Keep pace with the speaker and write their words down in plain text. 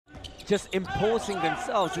just imposing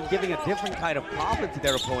themselves and giving a different kind of problem to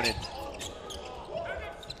their opponent.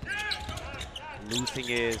 Losing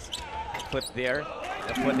his foot there,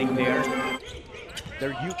 the footing there. The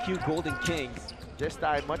Ryukyu Golden Kings. This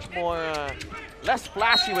time much more, less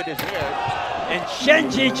flashy with his hair. And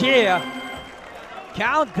Shenji Jia,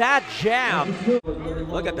 count that jam.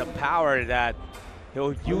 Look at the power that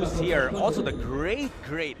he'll use here. Also the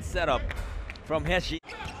great setup from Heshi.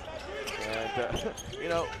 And, you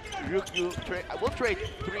know, Ryukyu, we'll trade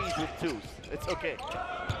 3s with 2s. It's okay.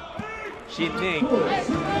 Xining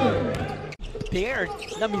dared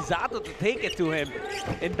Namisato to take it to him.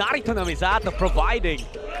 And Narito Namisato providing.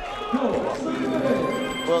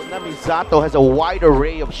 Well, Namisato has a wide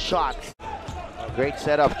array of shots. A great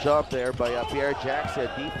setup jump there by Pierre Jackson.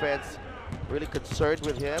 Defense really concerned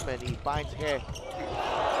with him, and he finds He.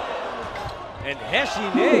 And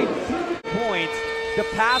Xining points. The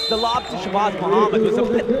pass, the lob to Shabazz Muhammad was a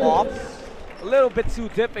bit off. A little bit too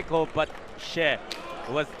difficult, but She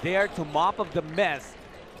was there to mop up the mess.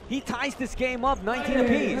 He ties this game up 19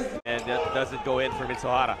 apiece. And that doesn't go in for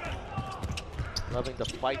Mitsuhara. Loving the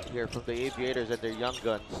fight here from the Aviators and their young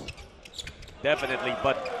guns. Definitely,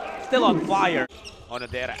 but still on fire.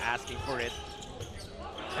 Onodera asking for it.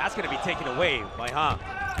 That's going to be taken away by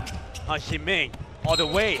Xining. All the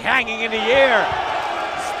way, hanging in the air.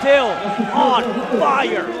 Still on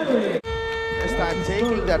fire. This time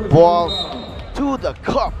taking that ball to the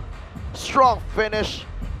cup. Strong finish.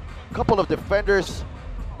 Couple of defenders.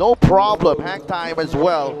 No problem. Hang time as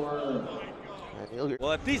well.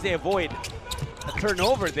 Well, at least they avoid a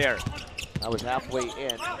turnover there. I was halfway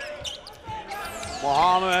in.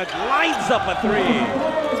 Muhammad lines up a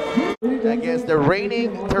 3. Against the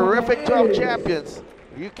reigning terrific 12 champions,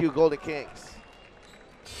 Ryukyu Golden Kings.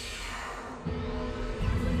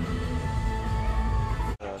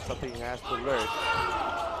 Something he has to learn.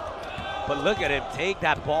 But look at him take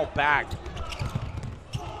that ball back.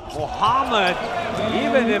 Muhammad,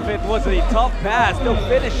 even if it was a tough pass, still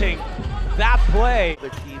finishing that play. The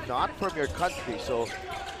key not from your country, so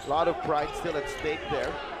a lot of pride still at stake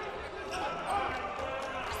there.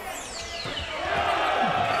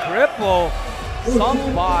 Triple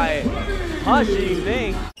sunk by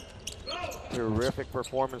Xining. Terrific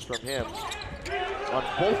performance from him. On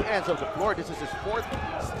both ends of the floor, this is his 4th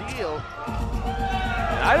steal.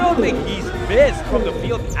 I don't think he's missed from the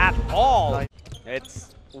field at all.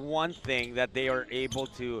 It's one thing that they are able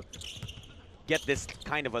to get this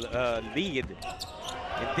kind of a lead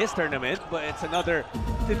in this tournament, but it's another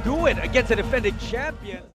to do it against a defending champion.